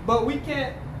 But we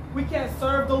can't we can't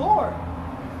serve the Lord.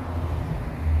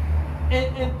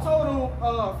 In total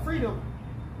freedom,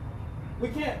 we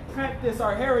can't practice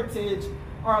our heritage,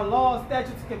 our laws,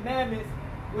 statutes, and commandments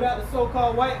without the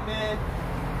so-called white man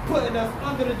putting us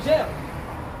under the jail.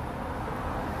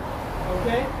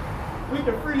 Okay? We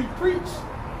can freely preach,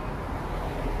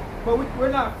 but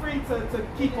we're not free to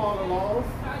keep all the laws.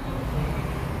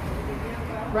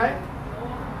 Right?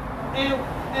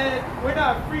 And we're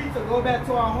not free to go back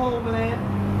to our homeland.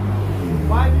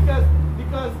 Why? Because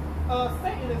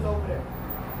Satan is over there.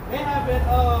 They have in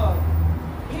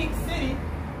Pink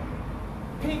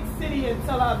City in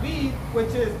Tel Aviv,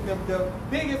 which is the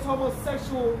biggest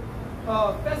homosexual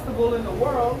festival in the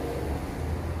world.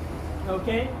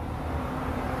 Okay?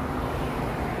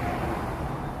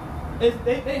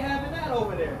 They having that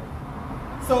over there.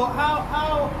 So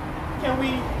how can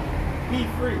we be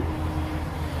free?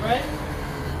 Right?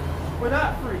 We're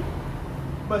not free.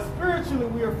 But spiritually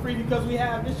we are free because we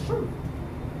have this truth.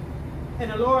 And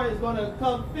the Lord is going to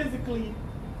come physically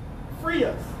free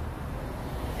us.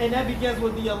 And that begins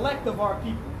with the elect of our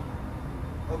people.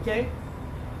 Okay?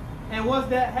 And once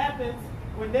that happens,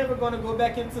 we're never going to go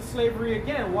back into slavery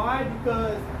again. Why?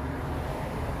 Because,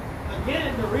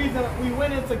 again, the reason we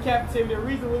went into captivity, the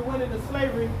reason we went into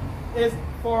slavery is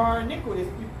for our iniquities,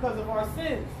 because of our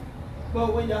sins.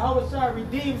 But when Yahushua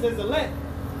redeems his elect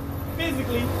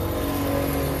physically,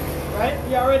 right?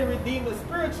 He already redeemed us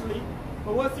spiritually,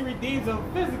 but once he redeems them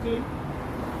physically,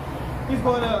 he's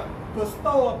going to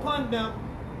bestow upon them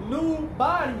new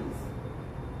bodies,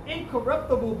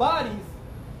 incorruptible bodies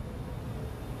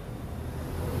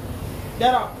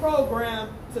that are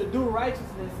programmed to do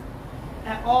righteousness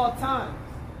at all times.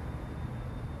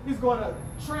 He's going to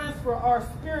transfer our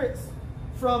spirits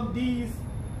from these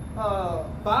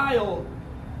vile,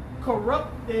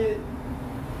 corrupted,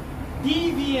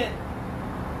 deviant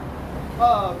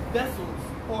vessels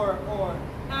or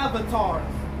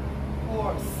avatars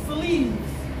or sleeves.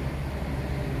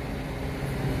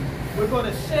 We're going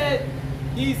to shed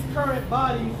these current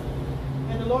bodies,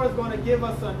 and the Lord is going to give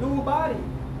us a new body,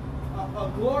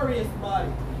 a glorious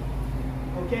body,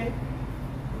 okay?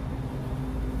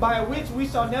 By which we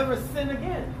shall never sin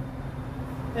again.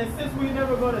 And since we're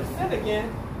never going to sin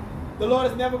again, the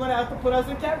Lord is never going to have to put us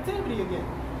in captivity again.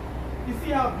 You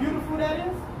see how beautiful that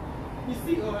is? You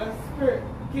see, oh, that's spirit,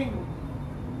 kingdom.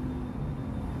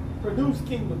 Produce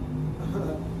kingdom.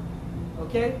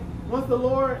 Okay? Once the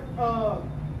Lord,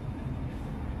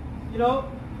 you know,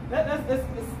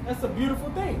 that's a beautiful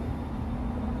thing.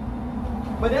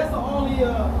 But that's the only,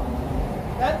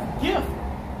 that gift,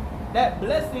 that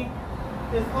blessing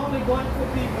is only going to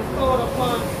be bestowed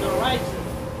upon the righteous,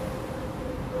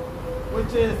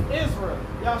 which is Israel,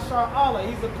 Yashar Allah.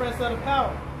 He's the prince of the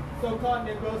power. So-called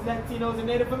Negroes, Latinos, and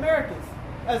Native Americans,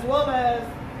 as well as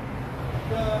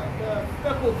the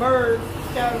speckled birds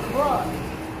scattered abroad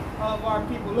of our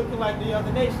people, looking like the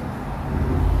other nations.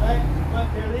 Right?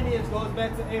 But their lineage goes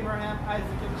back to Abraham,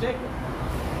 Isaac, and Jacob,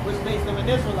 which makes them an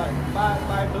Israelite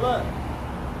by blood.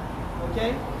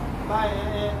 Okay?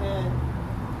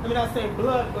 Let me not say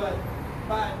blood, but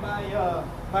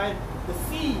by the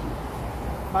seed,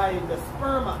 by the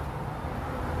sperma,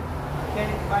 okay,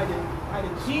 by the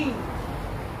gene,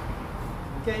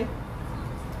 okay.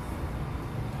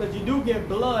 Because you do get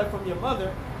blood from your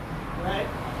mother, right?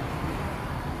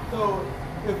 So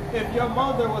if your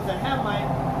mother was a Hamite,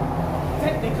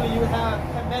 technically you have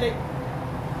Hamitic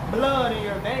blood in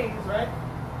your veins, right?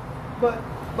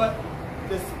 But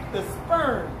the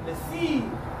sperm, the seed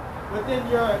within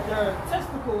your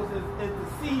testicles is the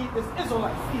seed, is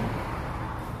Israelite seed,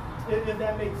 if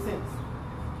that makes sense.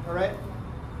 All right?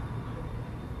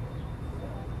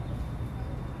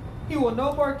 He will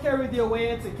no more carry thee away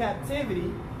into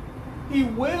captivity. He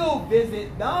will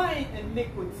visit thine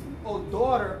iniquity, O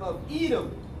daughter of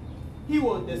Edom. He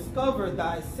will discover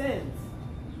thy sins.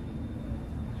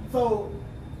 So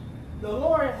the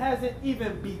Lord hasn't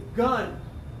even begun.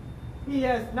 He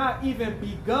has not even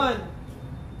begun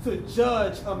to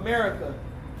judge America,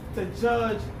 to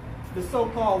judge the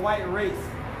so-called white race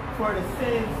for the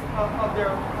sins of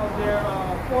their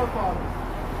forefathers,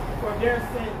 for their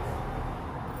sins,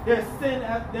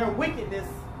 their wickedness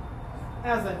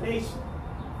as a nation.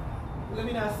 Let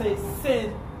me not say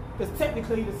sin, because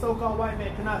technically the so-called white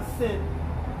man cannot sin.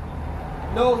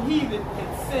 No heathen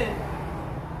can sin,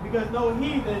 because no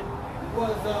heathen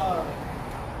was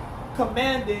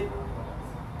commanded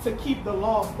to keep the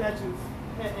law, statutes,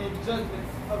 and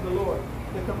judgments of the Lord,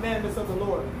 the commandments of the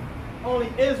Lord. Only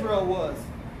Israel was.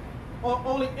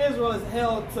 Only Israel is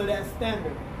held to that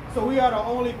standard. So we are the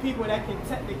only people that can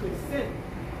technically sin.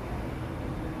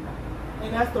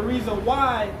 And that's the reason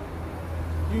why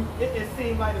it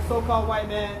seemed like the so-called white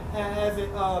man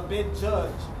hasn't been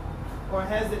judged or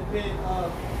hasn't been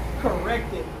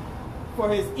corrected for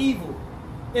his evil.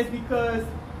 It's because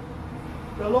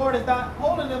the Lord is not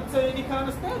holding him to any kind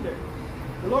of standard.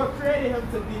 The Lord created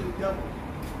him to be the devil.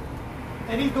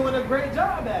 And he's doing a great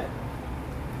job at it.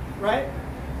 Right?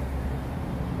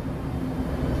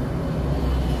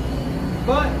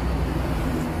 But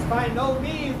by no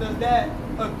means does that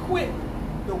acquit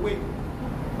the wicked.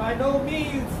 By no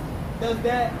means does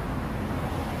that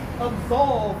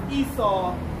absolve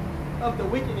Esau of the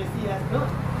wickedness he has done.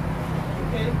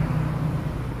 Okay?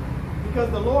 Because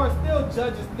the Lord still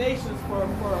judges nations for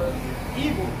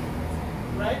evil.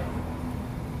 Right?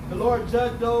 The Lord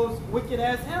judged those wicked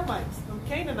as Hamites, them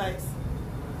Canaanites.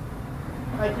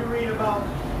 Like you read about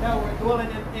that were dwelling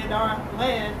in our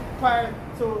land prior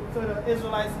to the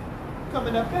Israelites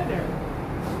coming up in there.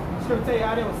 It's going to tell you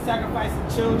how they were sacrificing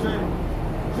children,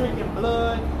 drinking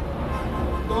blood,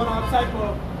 doing all type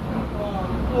of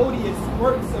odious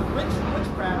works of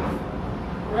witchcraft,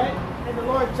 right? And the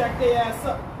Lord jacked their ass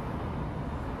up.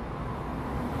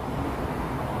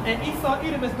 And Esau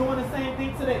Edom is doing the same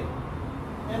thing today.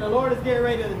 And the Lord is getting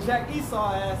ready to jack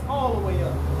Esau's ass all the way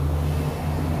up.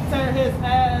 Tear his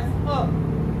ass up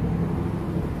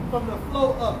from the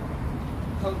flow up.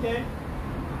 Okay?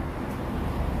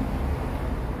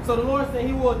 So the Lord said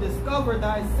he will discover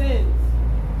thy sins.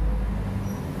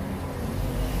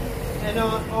 And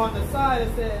on the side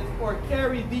it says, or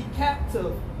carry thee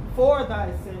captive for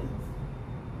thy sins.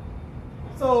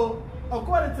 So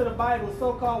according to the Bible,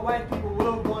 so-called white people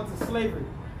will go into slavery.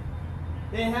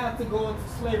 They have to go into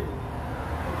slavery.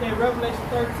 Okay, Revelation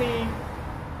 13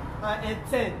 and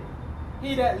 10.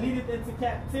 He that leadeth into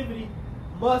captivity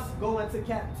must go into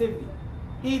captivity.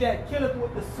 He that killeth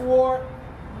with the sword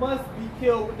must be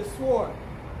killed with the sword.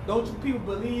 Don't you people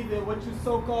believe in what you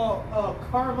so-called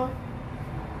karma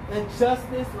and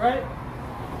justice, right?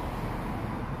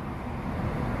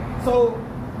 So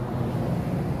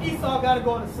Esau got to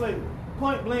go into slavery.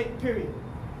 Point blank, period.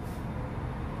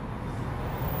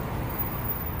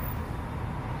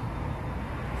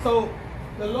 So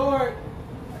the Lord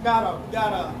got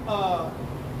a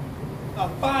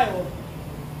file,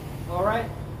 all right?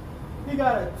 He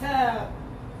got a tab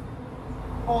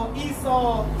on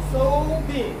Esau so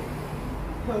big,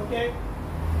 okay?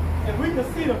 And we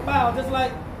can see the file, just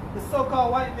like the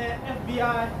so-called white man,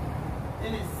 FBI,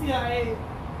 and the CIA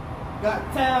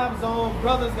got tabs on,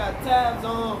 brothers got tabs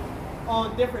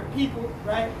on different people,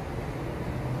 right?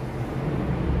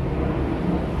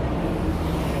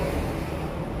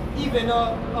 Even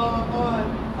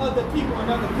on other people in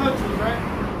other countries,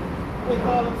 right? They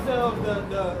call themselves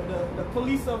the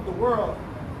police of the world.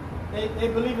 They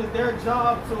believe it's their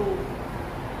job to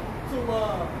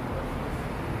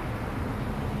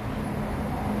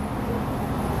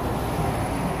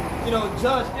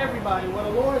judge everybody. Well,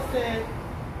 the Lord said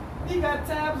he got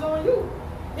tabs on you.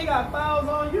 He got files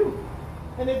on you.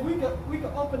 And if we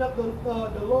could open up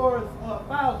the Lord's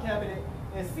file cabinet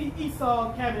and see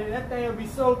Esau's cabinet, that thing would be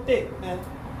so thick, man.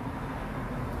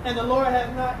 And the Lord has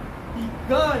not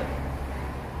begun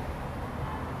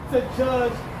to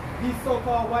judge these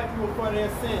so-called white people for their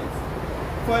sins,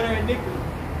 for their iniquity.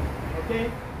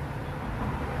 Okay?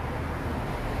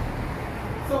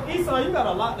 So Esau, you got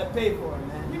a lot to pay for,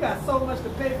 man. You got so much to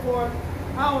pay for.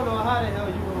 I don't know how the hell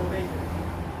you're going to make it.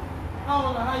 I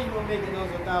don't know how you're going to make it those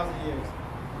 1,000 years.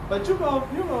 But you're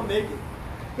gonna make it.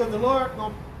 Because the Lord,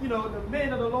 the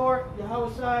men of the Lord,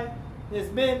 Yahweh Shai,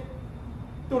 his men,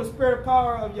 through the spirit of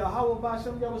power of Yahweh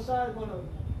Bashem Yahweh Shai,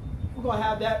 we're going to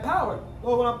have that power.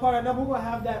 Lord, when I'm part of that, we're going to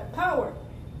have that power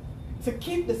to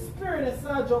keep the spirit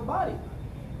inside your body.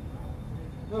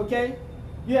 Okay?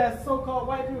 You have so-called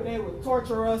white people, they would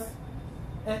torture us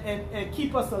and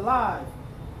keep us alive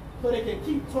so they can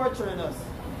keep torturing us.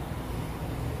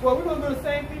 Well, we're going to do the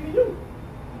same thing to you.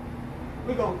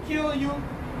 We're going to kill you.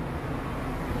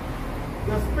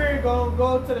 Your spirit going to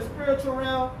go to the spiritual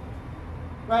realm.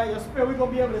 Right? Your spirit, we're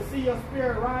going to be able to see your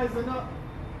spirit rising up.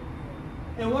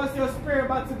 And once your spirit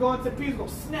about to go into peace, we're going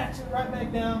to snatch it right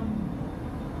back down.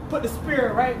 Put the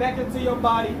spirit right back into your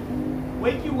body.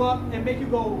 Wake you up and make you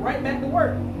go right back to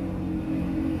work.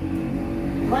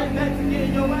 Right back to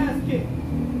getting your ass kicked.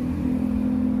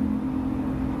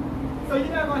 So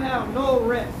you're not going to have no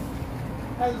rest.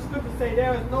 As the scriptures say,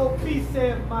 there is no peace,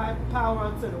 saith my power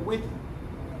unto the wicked.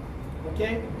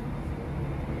 Okay?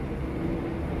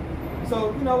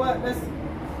 So, you know what?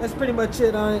 That's pretty much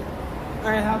it on it.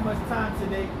 I didn't have much time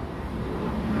today.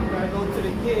 I gotta go to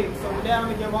the gig. So with that, I'm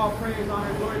going to give all praise, honor,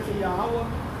 and glory to Yahweh,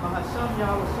 Hashem,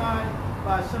 Yahweh Shai.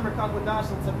 By Shemar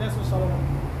Kakwadash and Tanesra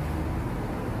Shalom.